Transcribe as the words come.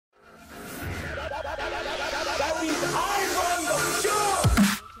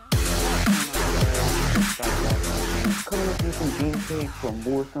today from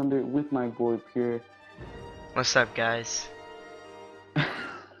War Thunder with my boy Pure. What's up, guys? That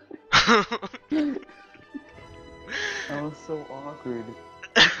was so awkward.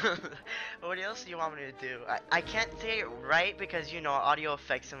 What else do you want me to do? I can't say it right because, you know, audio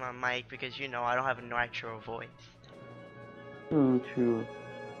effects in my mic because, you know, I don't have a natural voice. True.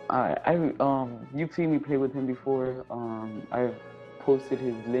 You've seen me play with him before. I've posted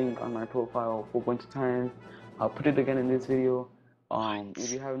his link on my profile a whole bunch of times. I'll put it again in this video.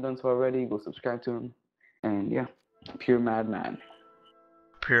 If you haven't done so already, go subscribe to him. And yeah, Pure Madman.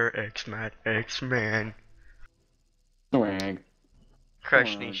 Pure X-Man. Swag.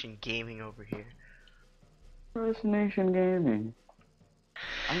 CrushNation Gaming over here. CrushNation Gaming.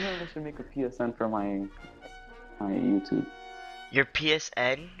 I know I should make a PSN for my YouTube. Your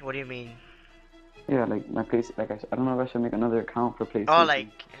PSN? What do you mean? Yeah, like my place. Like I don't know if I should make another account for PlayStation. Oh,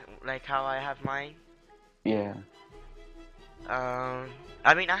 like how I have mine? Yeah.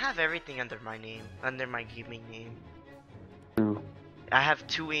 I mean, I have everything under my name, under my gaming name. True. I have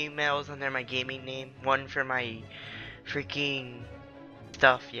 2 emails under my gaming name. One for my freaking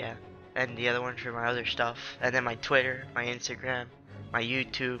stuff, yeah, and the other one for my other stuff. And then my Twitter, my Instagram, my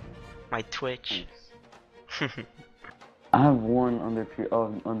YouTube, my Twitch. Nice. I have one under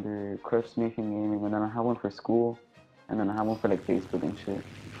CrushNation Gaming, and then I have one for school, and then I have one for like Facebook and shit.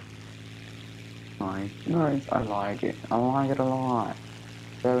 Nice. I like it. I like it a lot.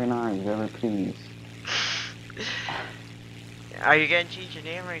 Very nice. Very pleased. Are you gonna change your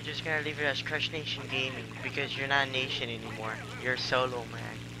name, or are you just gonna leave it as CrushNation Gaming? Because you're not a nation anymore. You're a solo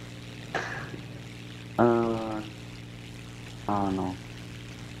man. I don't know.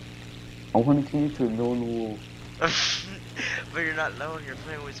 I want to change to Lone Wolf. But you're not lone. You're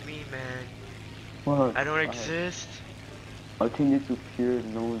playing with me, man. What? I don't exist. I'll change it to Pure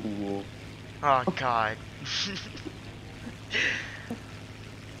Lonely Wolf. Oh God.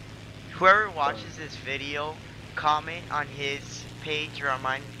 Whoever watches this video, comment on his page or on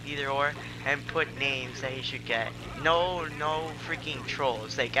mine, either or, and put names that he should get. No freaking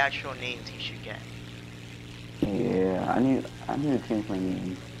trolls, like actual names he should get. Yeah, I need to change my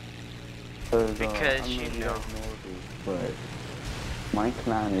name. Because you know. But my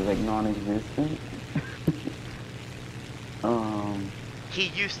clan is like non-existent. He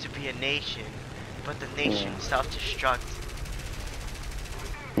used to be a nation, but the nation self-destruct.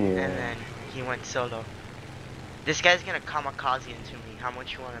 Yeah. And then he went solo. This guy's gonna kamikaze into me. How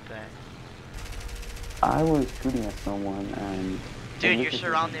much you wanna bet? I was shooting at someone and... Dude, you're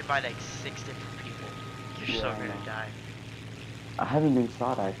surrounded by like 6 different people. You're so gonna die. I haven't been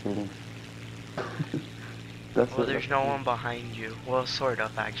shot actually. Well, there's no one behind you. Well, sort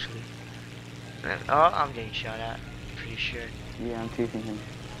of actually. Oh, I'm getting shot at. Pretty sure. Yeah, I'm chasing him.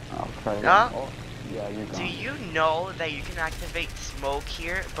 I'll try it. Oh, yeah, you're gone. do you know that you can activate smoke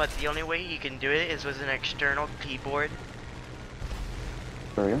here, but the only way you can do it is with an external keyboard?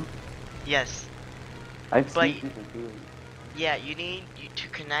 For real? Yes. I've seen people do it. Yeah, you need to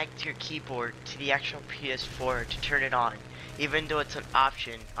connect your keyboard to the actual PS4 to turn it on, even though it's an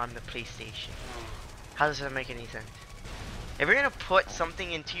option on the PlayStation. How does that make any sense? If you're gonna put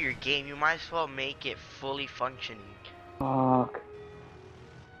something into your game, you might as well make it fully functioning. Fuck.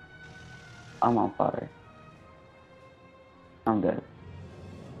 I'm on fire. I'm dead.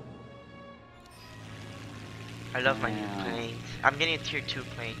 I love my new planes. I'm getting a tier 2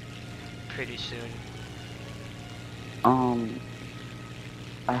 plane pretty soon.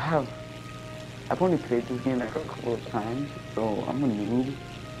 I've only played this game like a couple of times, so I'm a noob.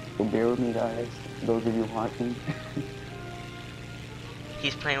 So bear with me, guys. Those of you watching.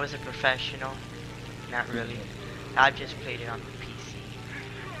 He's playing with a professional. Not really. I've just played it on the PC.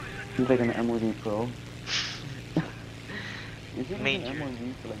 He's like an MOD pro. Is he like Major. an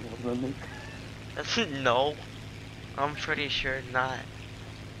MOD for like Muslim? No. I'm pretty sure not.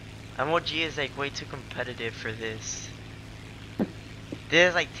 MOG is like way too competitive for this. This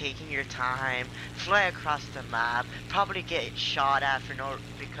is like taking your time, fly across the map, probably get shot at for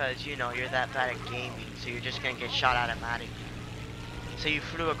because you know you're that bad at gaming, so you're just gonna get shot automatically. So you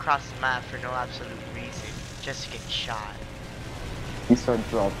flew across the map for no absolute reason, just to get shot. You start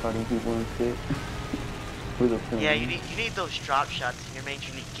drop shotting people and shit. With a film. Yeah, you need those drop shots in your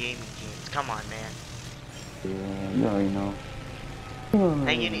Major League Gaming games. Come on, man. Yeah, you already know. And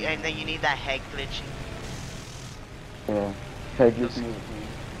then you need that head glitching. Yeah. Head glitching.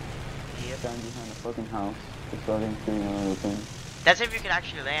 Yep. Stand behind a fucking house. Just starting shooting another thing. That's if you could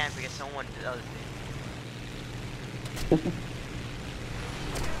actually land because someone does it.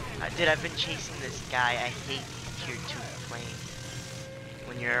 Dude, I've been chasing this guy. I hate these tier 2 planes.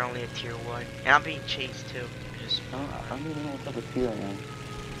 when you're only a tier 1. And I'm being chased too. Just I don't even know what type of tier I am.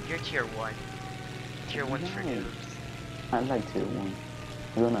 you're tier 1. Tier 1's for Nice. noobs. I like tier 1.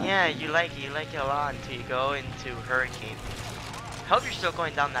 You're not. Yeah, you like it a lot until you go into Hurricane. Hope you're still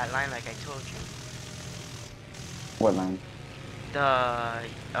going down that line like I told you. What line? The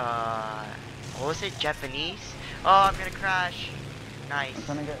what was it? Japanese? Oh, I'm gonna crash. Nice.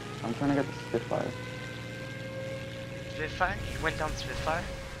 I'm trying to get the Spitfire. Spitfire? You went down Spitfire?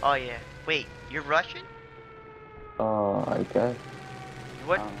 Oh yeah. Wait, you're Russian? I guess.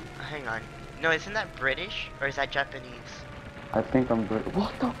 What? Um, Hang on. No, isn't that British or is that Japanese? I think I'm good.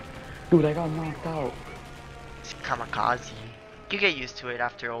 What the? Dude, I got knocked out. It's kamikaze. You get used to it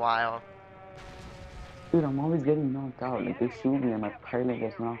after a while. Dude, I'm always getting knocked out. Like, they shoot me and my pilot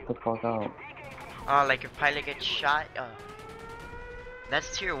gets knocked the fuck out. Oh, like your pilot gets shot?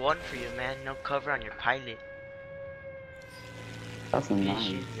 That's tier 1 for you, man. No cover on your pilot. That's You nice.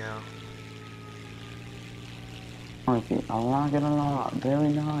 should know. Okay, I like it a lot. Very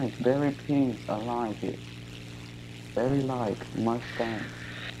nice. Very peace. I like it. Very like. Mustang.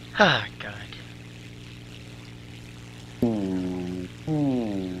 Oh, God.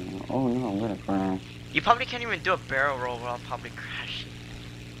 Oh no, I'm gonna crash. You probably can't even do a barrel roll without probably crashing.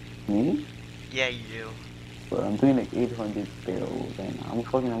 Me? Yeah, you do. But I'm doing like 800 barrels right now. I'm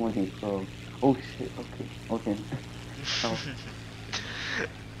fucking, I want these pro. Oh shit, okay. Oh.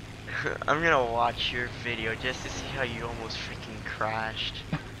 I'm gonna watch your video just to see how you almost freaking crashed.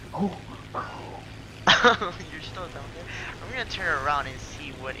 Oh. You're still down there? I'm gonna turn around and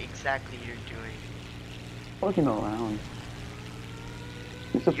see what exactly you're doing. Fucking around.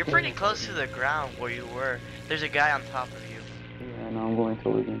 You're pretty close to the ground where you were. There's a guy on top of you. Yeah, now I'm going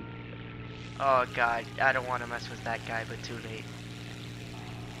towards him. Oh god, I don't want to mess with that guy, but too late.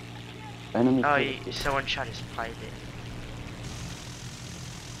 Enemy Oh, someone shot his pilot.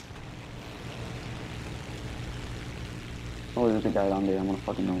 Oh, there's a guy down there. I'm gonna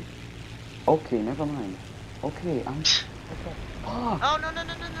fucking know. Okay, never mind. Okay, I'm. Oh, no,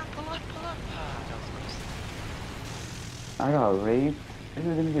 pull up. Ah, that was close. I got raped. This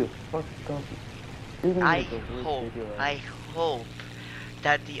is gonna be a fucked up. I hope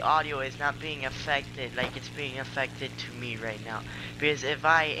that the audio is not being affected like it's being affected to me right now. Because if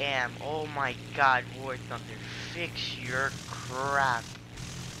I am, oh my god, War Thunder, fix your crap.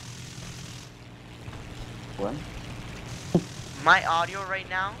 What? My audio right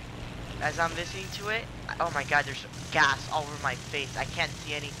now, as I'm listening to it, oh my god, there's gas all over my face. I can't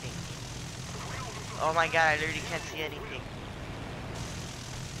see anything. Oh my god, I literally can't see anything.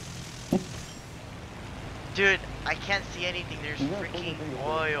 Dude, I can't see anything. There's freaking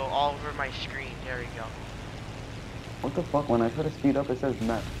oil all over my screen. There we go. What the fuck? When I try to speed up, it says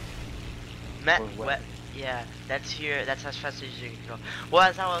met. Wet. Yeah, that's here. That's as fast as you can go. Well,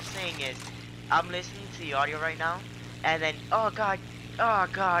 as I was saying is, I'm listening to the audio right now, and then oh god,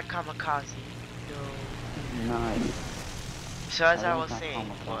 kamikaze. No. Nice. So as I was saying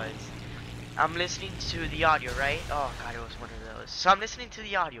was, I'm listening to the audio, right? Oh god, it was one of those. So I'm listening to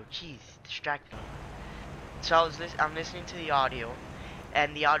the audio. Jeez, distracted me. So I'm listening to the audio,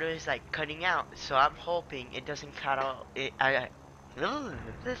 and the audio is like cutting out. So I'm hoping it doesn't cut out. I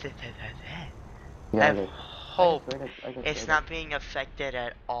hope it's not being affected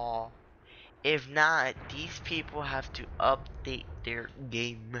at all. If not, these people have to update their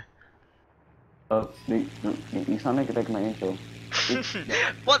game. You sound like my intro.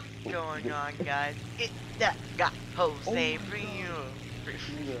 What's going on, guys? It's that guy Jose for you. I'm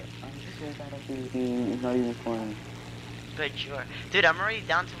so bad at this game. It's not even fun. But sure. Dude, I'm already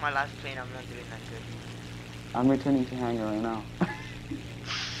down to my last plane. I'm not doing that good. I'm returning to hangar right now.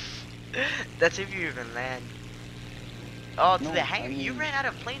 That's if you even land. Oh, to No, the hangar? I You mean- ran out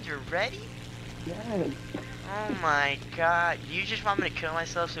of planes already? Yes. Oh my god. You just want me to kill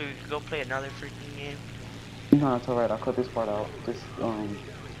myself so we can go play another freaking game? No, it's alright. I'll cut this part out. Just, join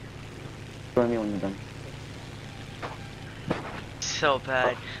me when you're done. So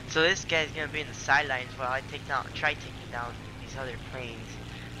bad. So this guy's gonna be in the sidelines while I try taking down these other planes.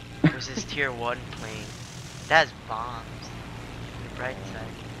 There's this tier 1 plane. That has bombs. On the bright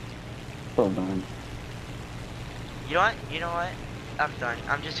side. So done. You know what? I'm done.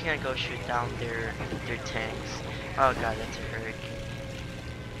 I'm just gonna go shoot down their tanks. Oh god, that's a hurricane.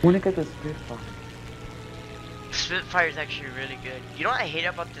 When I get this Spitfire. Spitfire is actually really good. You know what I hate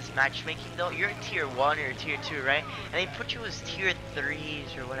about this matchmaking though? You're a tier 1 or a tier 2, right? And they put you as tier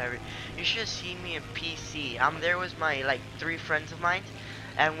 3s or whatever. You should have seen me in PC. I'm there with my like 3 friends of mine,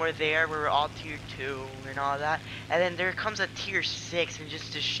 and we're all tier 2 and all that. And then there comes a tier 6 and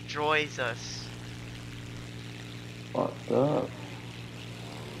just destroys us. What's up?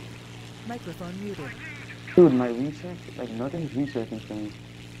 Microphone muted. Dude, my research, like nothing's researching for me.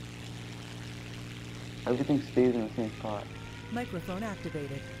 Everything stays in the same spot. Microphone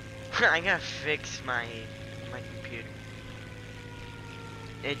activated. I gotta fix my computer.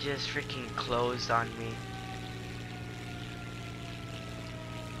 It just freaking closed on me.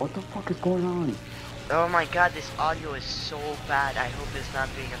 What the fuck is going on? Oh my god, this audio is so bad. I hope it's not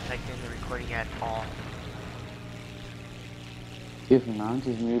being affected in the recording at all. If not,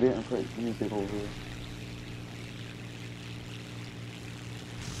 just mute it and put music over it.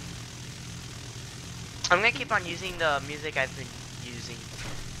 I'm gonna keep on using the music I've been using.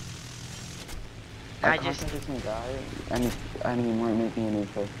 I I just... contacted some guy and he weren't making any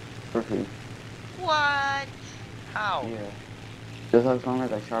for free. What? How? Yeah. Just as long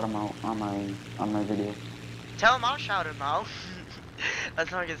as I shout him out on my video. Tell him I'll shout him out.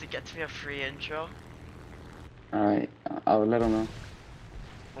 As long as it gets me a free intro. Alright, I'll let him know.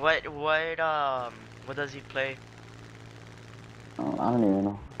 What does he play? I don't even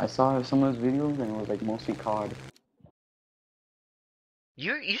know. I saw some of his videos and it was like mostly COD.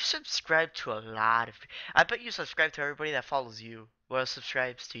 You subscribe to a lot of... I bet you subscribe to everybody that follows you. Well,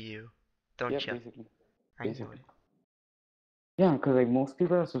 subscribes to you. Don't Yep, you? basically. I know it. Yeah, because like most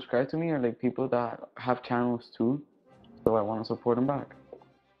people that subscribe to me are like people that have channels too, so I want to support them back.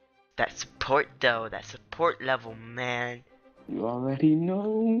 That support though, that support level, man. You already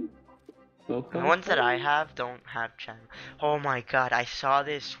know. The The ones that I support. have don't have channel. Oh my god, I saw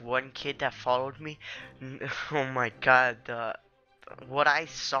this one kid that followed me. Oh my god, what I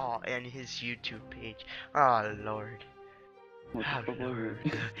saw in his YouTube page. Oh lord. What the Oh fuck was lord.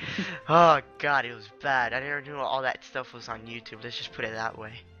 it? Oh god, it was bad. I never knew all that stuff was on YouTube. Let's just put it that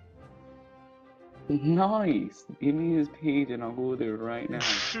way. Nice. Give me his page and I'll go there right now.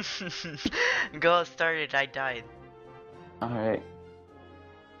 Go started, I died. Alright.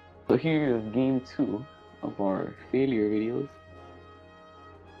 So here is game 2 of our failure videos.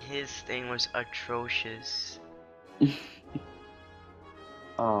 His thing was atrocious. Like,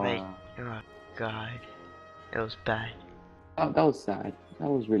 Uh, oh god. It was bad. that was sad. That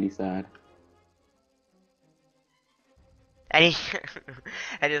was really sad. And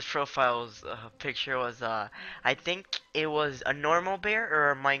and his profile's picture was I think it was a normal bear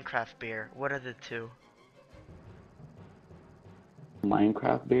or a Minecraft bear. What are the two?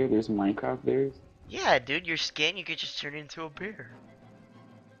 Minecraft bear? There's Minecraft bears? Yeah, dude, your skin you could just turn into a bear.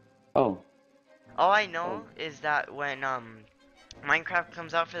 Oh. All I Oh. know is that when Minecraft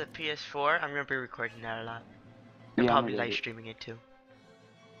comes out for the PS4, I'm gonna be recording that a lot. And Yeah, I'm probably gonna get live it. streaming it too.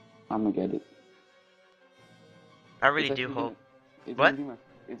 I'm gonna get it. I really It's do actually hope. it's What?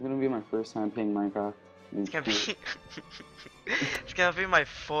 it's gonna be my first time playing Minecraft. It's gonna be it's gonna be my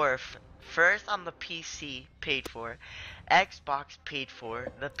fourth. First on the PC, paid for. Xbox paid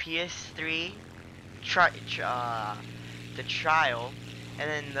for. The PS3, the trial, and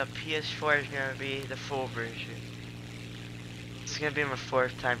then the PS4 is gonna be the full version. It's gonna be my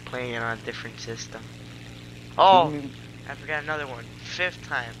fourth time playing it on a different system. Oh, I forgot another one. Fifth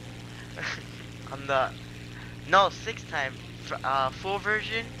time on the sixth time. Full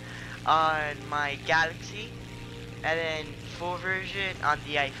version on my Galaxy, and then full version on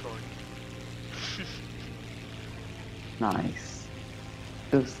the iPhone. Nice.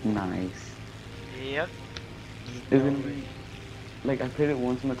 Just nice. Yep. Isn't like I played it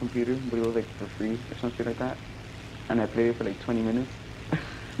once on the computer, but it was like for free or something like that. And I played it for like 20 minutes.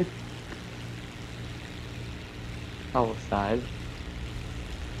 I was sad.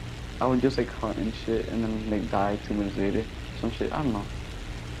 I would just like hunt and shit and then like die 2 minutes later. Some shit, I don't know.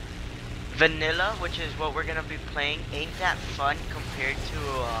 Vanilla, which is what we're gonna be playing, ain't that fun compared to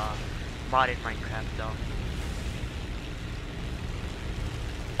modded Minecraft though.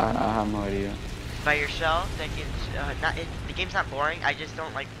 I have no idea. By yourself, that game's the game's not boring. I just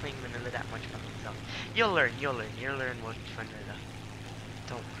don't like playing vanilla that much by myself. You'll learn what's vanilla.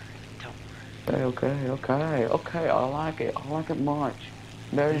 Don't worry. Okay. I like it much.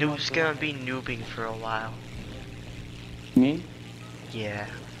 Very much. Noob's gonna be noobing for a while. Me? Yeah.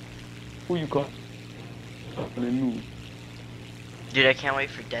 Who you got? The noob. Dude, I can't wait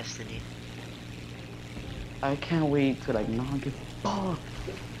for Destiny. I can't wait to like not get fucked.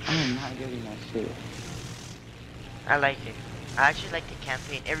 I am not getting that shit. I like it. I actually like the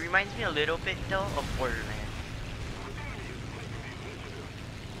campaign. It reminds me a little bit though of Borderlands.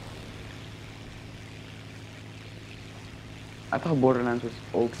 I thought Borderlands was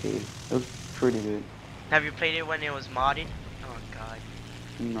okay. It was pretty good. Have you played it when it was modded? Oh god.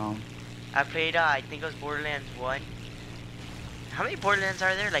 No. I played I think it was Borderlands 1. How many Borderlands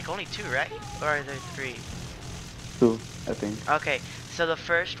are there? Like only 2, right? Or are there 3? Two, I think. Okay, so the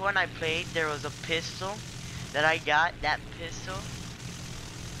first one I played, there was a pistol that I got. That pistol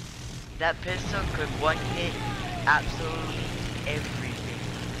could one hit absolutely everything.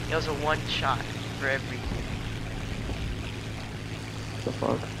 It was a one shot for everything. The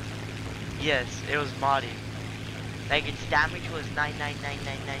fuck? Yes, it was modded. Like its damage was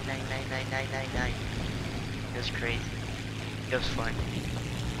 99999999999. It was crazy. It was fun.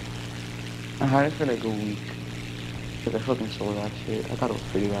 I had it for like a week. Cause I fucking sold that shit. I thought it was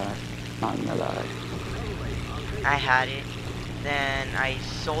pretty bad. Not gonna lie. I had it. Then I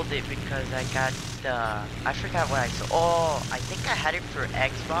sold it because I got the... I forgot what I sold. Oh, I think I had it for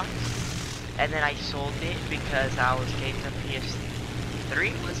Xbox. And then I sold it because I was getting the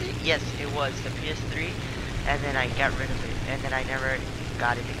PS3, was it? Yes, it was the PS3. And then I got rid of it. And then I never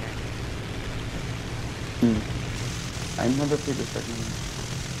got it again. I never played the second one.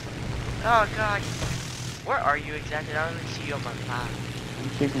 Oh god. Where are you exactly? I don't even see you on my map.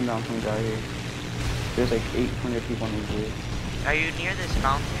 I'm chasing down some guy here. There's like 800 people on this bridge. Are you near this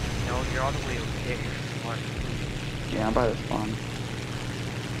mountain? No, you're all the way over there. What? Yeah, I'm by the spawn.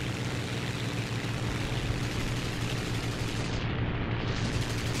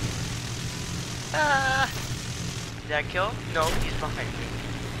 Ah! Did I kill? No, he's behind me.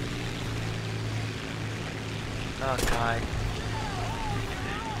 Oh god.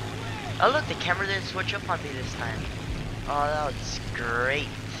 Oh look, the camera didn't switch up on me this time. Oh, that was great.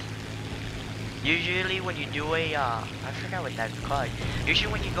 Usually when you do a, I forgot what that's called.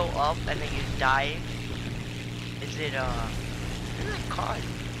 Usually when you go up and then you dive, is it, what is that called?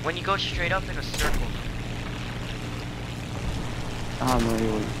 When you go straight up in a circle. I have no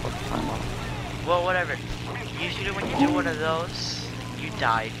idea what you're fucking talking about. Well, whatever. Usually when you do one of those, you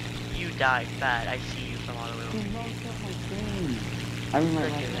died. You died bad. I see you from all the way over. I mean,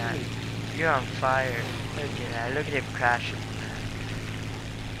 Look at that. You're on fire. Look at that. Look at it crashing.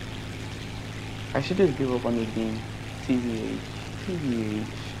 I should just give up on this game. TVH. TVH.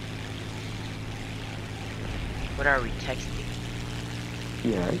 What are we texting?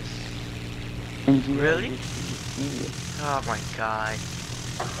 Yes. And you Really? Yeah. Oh my god.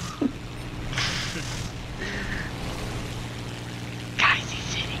 Guys,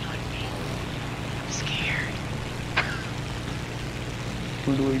 he's hitting on me. I'm scared.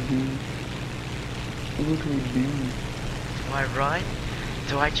 What do I do? What do I do? Do I run?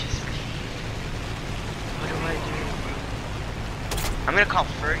 Do I just leave? What do I do? I'm gonna call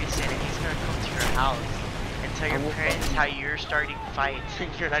Ferguson and he's gonna come to your house and tell your parents how you're starting fights and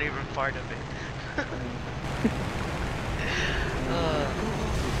you're not even part of it.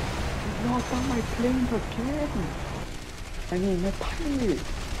 No, it's on my plane again. I mean, my pilot.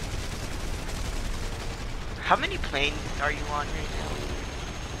 How many planes are you on right now?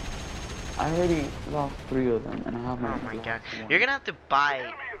 I already lost 3 of them, and I have my. Oh my god. last one. You're gonna have to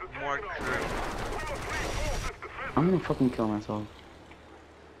buy more crew. I'm gonna fucking kill myself.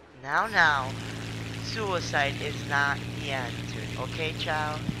 Now, suicide is not the answer, okay,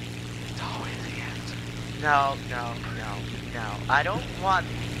 child? It's always the answer. No. I don't want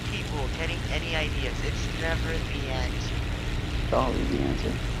people getting any ideas. It's never the answer. It's always the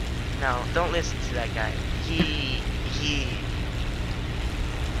answer. No, don't listen to that guy.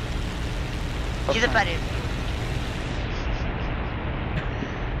 He's a bad influence.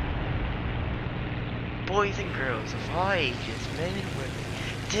 Boys and girls of all ages, men and women,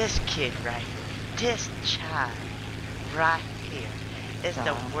 this kid right here, this child right here, is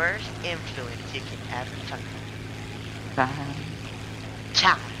the worst influence you can ever find.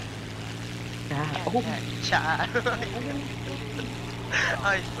 Child. Oh. Child.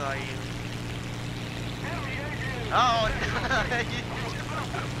 I saw you. Oh no.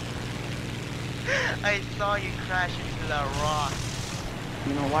 I saw you crash into the rock.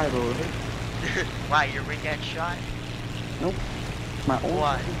 You know why, bro? Why, your ring got shot? Nope. My own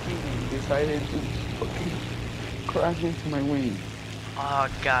What? fucking decided to fucking crash into my wing. Oh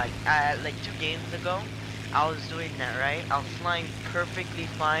god, like 2 games ago, I was doing that, right? I was flying perfectly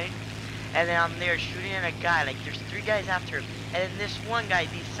fine, and then I'm there shooting at a guy, like there's 3 guys after him, and then this one guy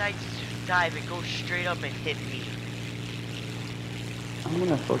decides to dive and go straight up and hit me. I'm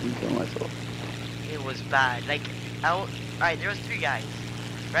gonna fucking kill myself. It was bad, like, alright, there was 3 guys,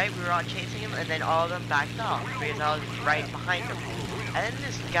 right? We were all chasing him, and then all of them backed off, because I was right behind them. And then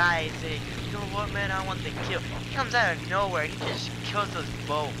this guy said, you know what, man, I want the kill. He comes out of nowhere, and he just kills us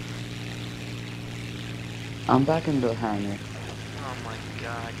both. I'm back in the hangar. Oh my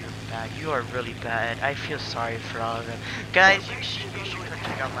god, you're bad. You are really bad. I feel sorry for all of them. Guys, you should come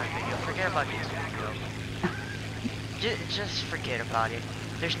check out my video. Forget about this video. Just forget about it.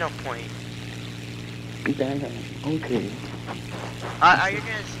 There's no point. Damn. Okay. All you're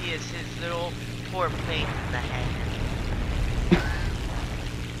gonna see is his little poor planes in the hangar.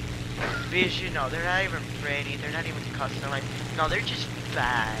 Because you know, they're not even pretty, they're not even customized. No, they're just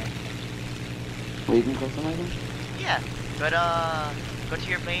bad. Wait, you can customize them? Yeah, go to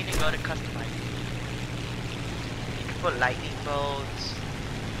your plane and go to customize. You can put lightning bolts,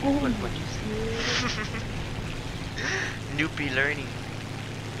 Oh put my bunches. god. Noopy learning.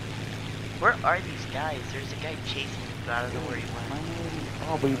 Where are these guys? There's a guy chasing me, but I don't know where he went.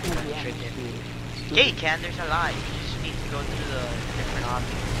 Oh, but you can't do Trick that. him. Stupid. Yeah, you can. There's a lot. You just need to go through the different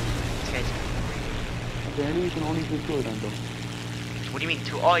options. This guy's. Apparently, you can only do two of them, though. What do you mean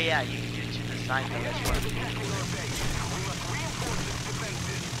two? Oh yeah, you can do to the side. Though. That's what.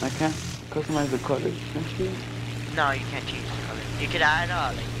 I can't customize the colors. Can you? No, you can't change the color. You could add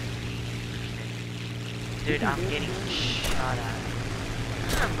like. Dude, I'm getting shot at.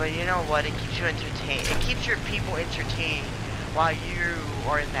 But you know what? It keeps you entertained. It keeps your people entertained while you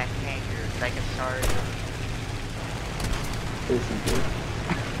are in that hangar. Like a sorry. Listen, dude.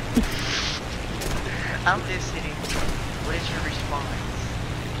 I'm listening. What is your response?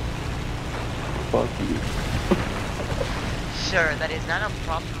 Fuck you. Sir, that is not a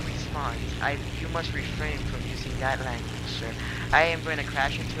proper response. You must refrain from using that language, sir. I am going to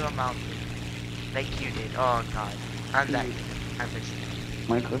crash into a mountain. Like you did. Oh god. I'm that. I'm listening.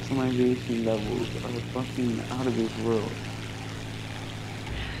 My customization levels are fucking out of this world.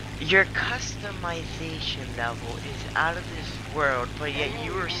 Your customization level is out of this world, but yet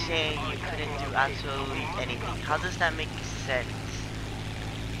you were saying you couldn't do absolutely anything. How does that make sense?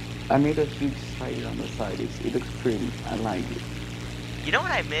 I made a huge site on the side. It looks pretty. I like it. You know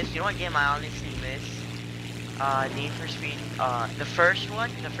what I missed? You know what game I honestly missed? Need for Speed. The first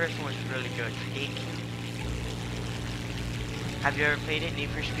one was really good. GameCube. Have you ever played it, Need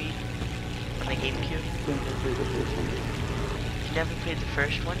for Speed? On the GameCube? You never played the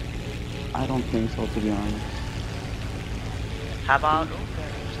first one? I don't think so, to be honest. How about... Oh,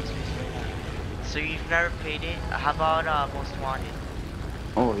 so you've never played it? How about Most Wanted?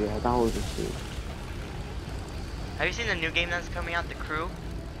 Oh yeah, that was a shit. Have you seen the new game that's coming out, The Crew?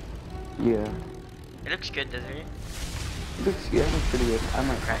 Yeah. It looks good, doesn't it? It looks pretty good. I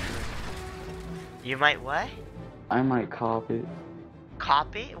might Crash it. You might what? I might cop it.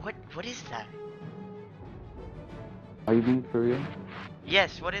 Copy? What is that? Are you being for real?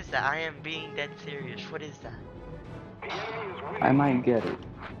 Yes, what is that? I am being dead serious. What is that? I might get it.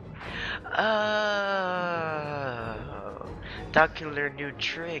 Oh, Doc can learn new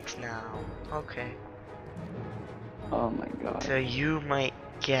tricks now. Okay. Oh my god. So you might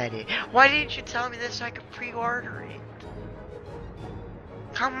get it. Why didn't you tell me this so I could pre-order it?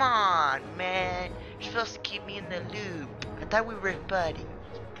 Come on, man. You're supposed to keep me in the loop. I thought we were buddies.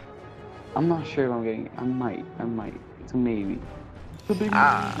 I'm not sure if I'm getting it. I might. It's a maybe. It's a big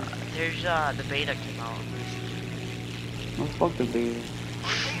There's the beta came out recently. Oh, fuck the beta.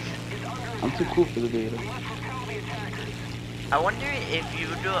 I'm too cool for the beta. I wonder if you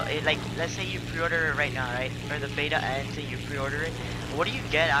do it, like, let's say you pre-order it right now, right? Or the beta ends and you pre-order it. What do you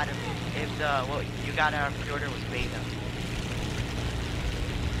get out of it if what you got out of pre-order was beta?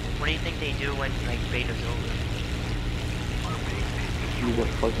 What do you think they do when like beta's over? You get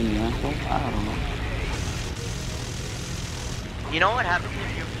fucking asshole? I don't know. You know what happens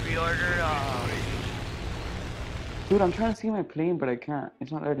if you pre-order? Dude, I'm trying to see my plane, but I can't.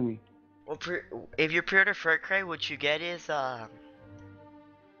 It's not letting me. Well, if you pre-order Far Cry, what you get is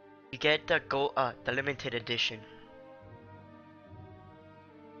you get the limited edition.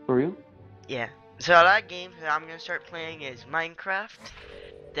 For real? Yeah. So a lot of games that I'm gonna start playing is Minecraft,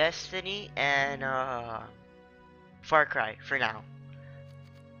 Destiny, and Far Cry for now.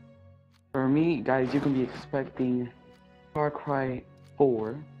 For me, guys, you can be expecting Far Cry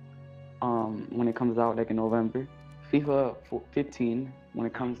 4 when it comes out like in November, FIFA 15 when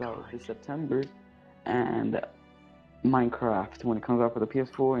it comes out this September, and Minecraft when it comes out for the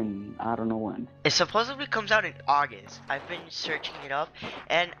PS4 and I don't know when. It supposedly comes out in August. I've been searching it up,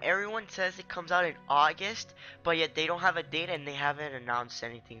 and everyone says it comes out in August, but yet they don't have a date and they haven't announced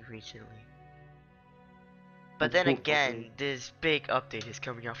anything recently. But then again, this big update is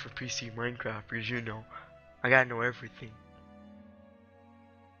coming out for PC Minecraft, because you know, I gotta know everything.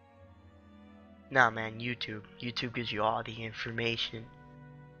 Nah, man, YouTube. YouTube gives you all the information.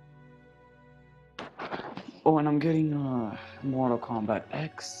 Oh, and I'm getting Mortal Kombat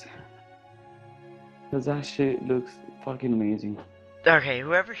X. Cause that shit looks fucking amazing. Okay,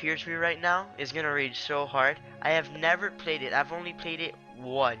 whoever hears me right now is gonna rage so hard. I have never played it. I've only played it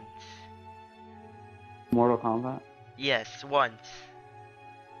once. Mortal Kombat? Yes, once.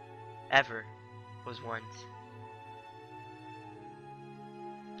 Ever. was once.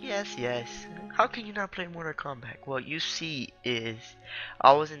 Yes, yes. How can you not play Mortal Kombat? Well, you see, is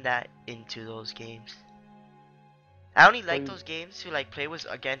I wasn't that into those games. I only So like those games to like play with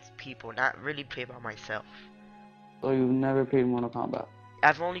against people, not really play by myself. so you've never played Mortal Kombat?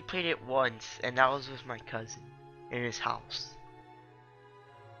 I've only played it once, and that was with my cousin in his house.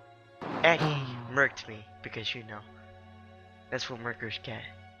 And he murked me because you know, that's what murkers get.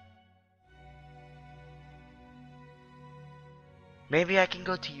 Maybe I can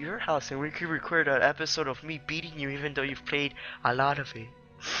go to your house and we can record an episode of me beating you even though you've played a lot of it.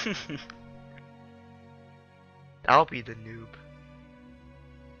 I'll be the noob.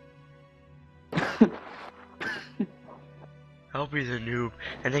 I'll be the noob,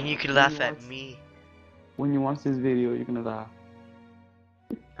 and then you can laugh at me. When you watch this video, you're gonna laugh.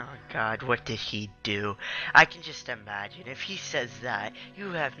 Oh god, what did he do? I can just imagine. If he says that,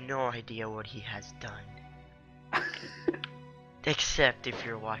 you have no idea what he has done. Except if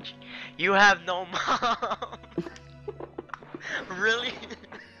you're watching. You have no mom! Really?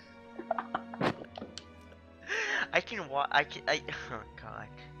 Oh god.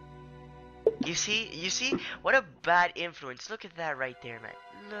 You see? What a bad influence. Look at that right there, man.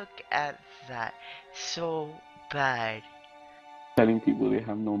 Look at that. So bad. Telling people they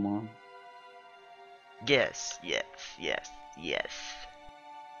have no mom. Yes. I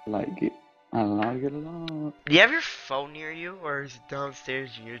like it a lot. Do you have your phone near you, or is it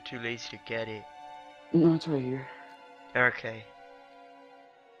downstairs and you're too lazy to get it? No, it's right here. Okay.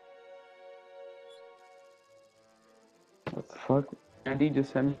 What the fuck? Andy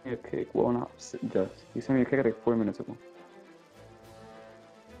just sent me a kick. Well, not just. He sent me a kick like 4 minutes ago.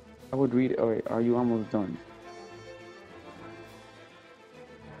 I would read it. Alright, are you almost done?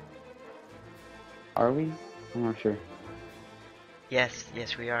 Are we? I'm not sure. Yes,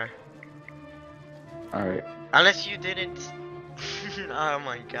 we are. Alright. Unless you didn't. Oh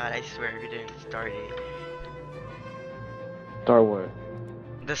my god, I swear you didn't start it. Start what?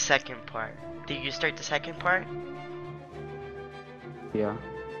 The second part. Did you start the second part? Yeah.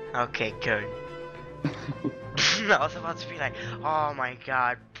 Okay, good. I was about to be like, oh my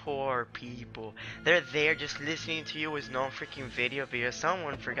god, poor people. They're there just listening to you with no freaking video because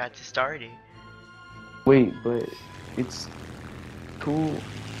someone forgot to start it. Wait, but it's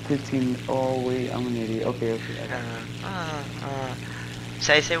 2:15. Oh wait, I'm an idiot. Okay.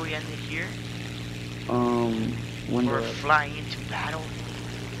 So I say we end it here? When We're flying into battle?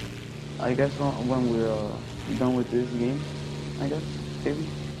 I guess when we're done with this game, I guess, maybe.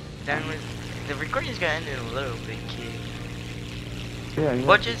 Then with the recording's gonna end in a little bit, kid. Yeah.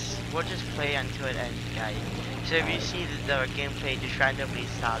 We'll just play until it ends, guys. So if you see the gameplay just randomly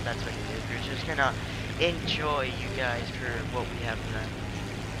stop, that's what it is. We're just gonna enjoy you guys for what we have left.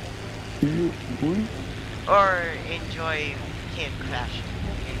 Or enjoy him crashing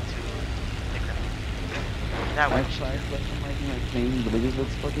into the ground. That I way. tried customizing my plane, but it just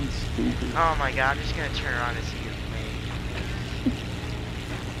looks fucking stupid. Oh my god, I'm just gonna turn around and see your plane.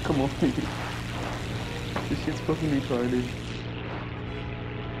 Come on. This shit's fucking retarded.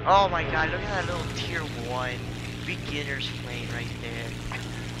 Oh my god, look at that little tier 1 beginner's plane right there.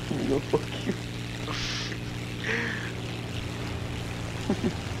 Go fuck you.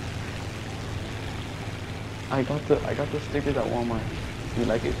 I got the stickers at Walmart. You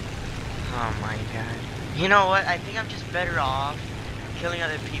like it? Oh my god. You know what? I think I'm just better off killing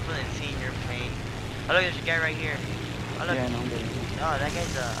other people than seeing your plane. Oh look, there's a guy right here. Oh look. Yeah, no, I'm getting it. Oh, that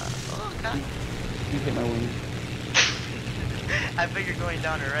guy's oh god. You hit my wing. I bet you're going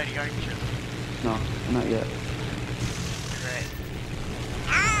down already, aren't you? No, not yet. Right.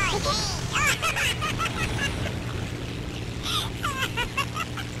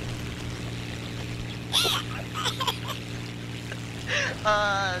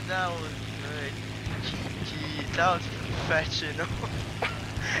 That was good. GG, that was professional.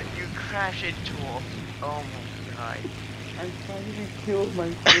 You crash into him. Oh my god. I finally killed my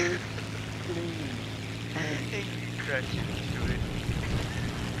first plane. You crash into it.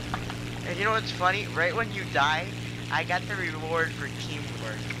 And you know what's funny? Right when you die, I got the reward for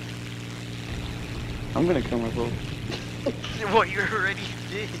teamwork. I'm gonna kill myself. What you already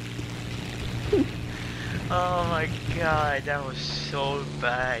did. Oh my god, that was so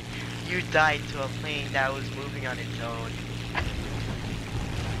bad. You died to a plane that was moving on its own.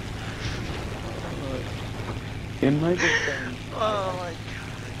 In my defense, Oh my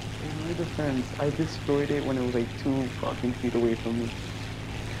I destroyed it when it was like 2 fucking feet away from me.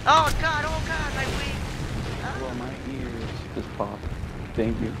 god, my wing! Well, my ears just popped.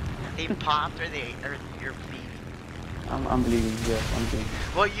 Thank you. They popped or your feet? I'm believing. Yes, I'm seeing.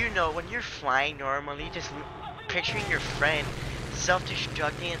 Well, you know, when you're flying normally, just picturing your friend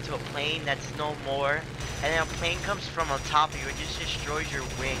self-destructing into a plane that's no more, and then a plane comes from on top of you and just destroys your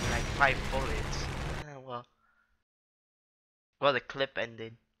wing like 5 bullets. Well, the clip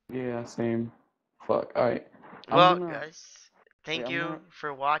ended. Yeah, same. Fuck. All right. I'm Well, gonna. guys, Wait. thank I'm gonna. you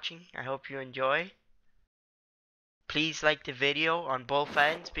for watching. I hope you enjoy. Please like the video on both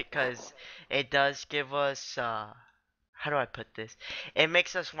ends because it does give us how do I put this? It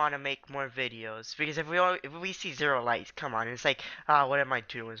makes us want to make more videos because if we see 0 likes, come on, it's like, ah, what am I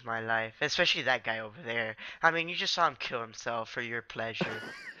doing with my life? Especially that guy over there. I mean, you just saw him kill himself for your pleasure.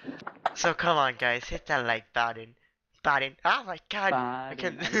 So come on, guys, hit that like button. Button. Oh my God, I Biden.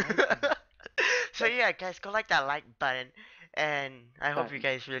 can. I like that. So yeah, guys, go like that like button, and I hope you Biden.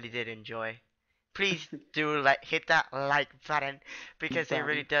 guys really did enjoy. Please do like hit that like button because it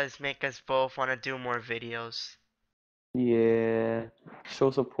really Biden. does make us both want to do more videos. Yeah.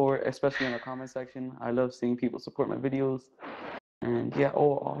 Show support, especially in the comment section. I love seeing people support my videos. And yeah.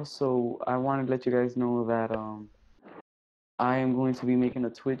 Oh, also, I wanted to let you guys know that I am going to be making a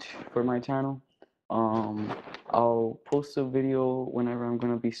Twitch for my channel. Um, I'll post a video whenever I'm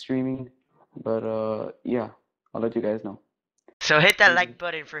gonna be streaming, but yeah, I'll let you guys know. So hit that Thank you. like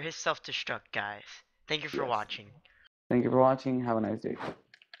button for his self-destruct, guys. Thank you for Yes. watching. Thank you for watching. Have a nice day.